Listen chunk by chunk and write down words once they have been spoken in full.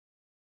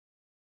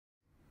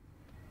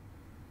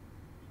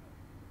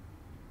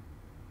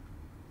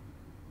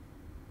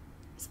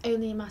It's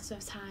only a matter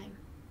of time.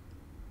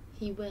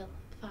 He will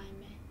find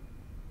me.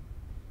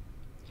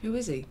 Who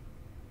is he?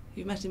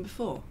 You've met him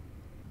before?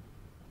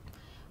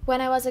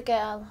 When I was a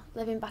girl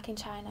living back in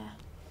China,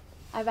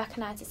 I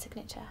recognised his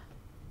signature.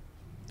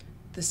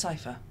 The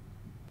cipher.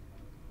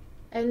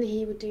 Only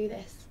he would do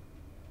this.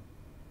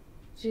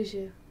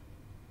 Juju.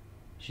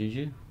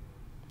 Juju?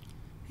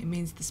 It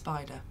means the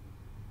spider.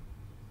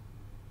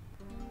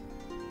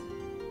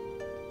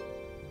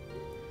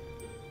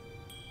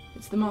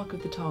 It's the mark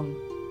of the tongue.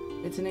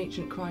 It's an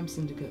ancient crime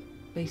syndicate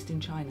based in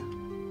China.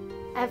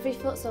 Every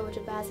foot soldier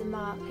bears a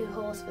mark who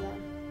hauls for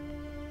them.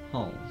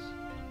 Holes?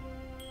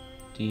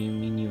 Do you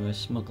mean you were a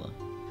smuggler?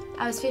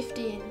 I was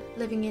 15,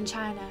 living in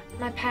China.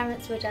 My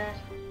parents were dead.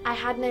 I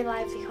had no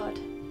livelihood,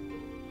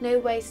 no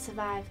way to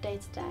survive day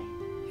to day.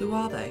 Who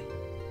are they?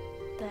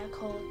 They're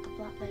called the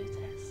Black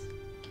Lotus.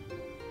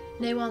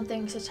 No one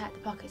thinks to check the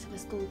pockets of a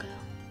schoolgirl.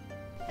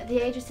 At the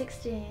age of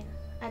 16,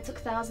 I took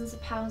thousands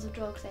of pounds of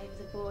drugs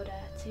over the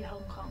border to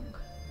Hong Kong.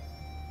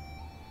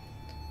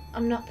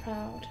 I'm not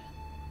proud.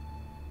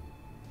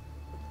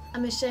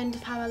 I'm ashamed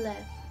of how I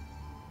live,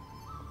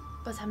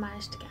 but I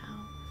managed to get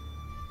out.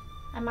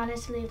 I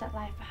managed to leave that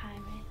life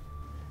behind me.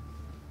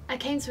 I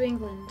came to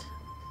England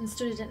and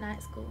studied at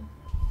night school.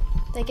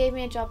 They gave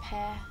me a job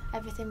here,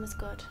 everything was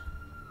good,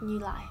 new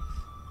life.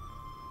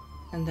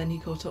 And then he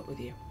caught up with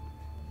you?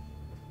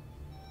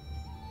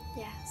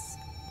 Yes.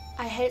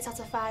 I hoped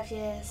after 5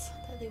 years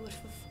that they would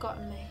have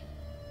forgotten me.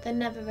 They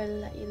never really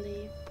let you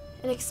leave.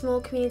 In a small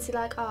community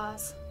like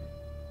ours,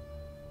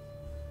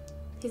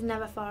 he's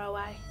never far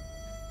away.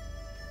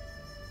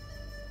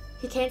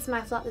 He came to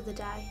my flat the other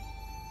day.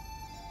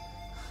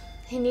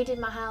 He needed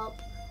my help.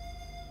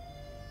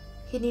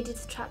 He needed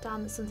to track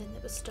down something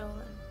that was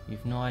stolen.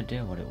 You've no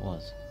idea what it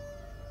was.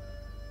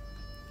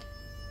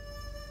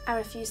 I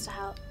refused to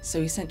help.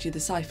 So he sent you the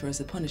cipher as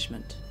a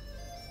punishment?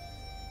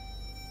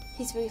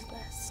 He's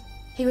ruthless.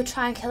 He would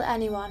try and kill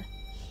anyone,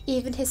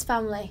 even his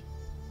family,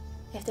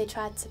 if they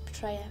tried to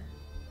betray him.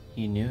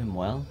 You knew him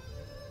well?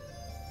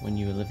 When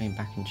you were living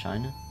back in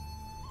China?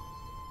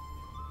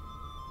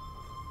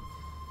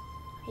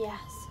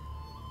 Yes,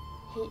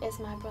 he is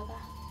my brother.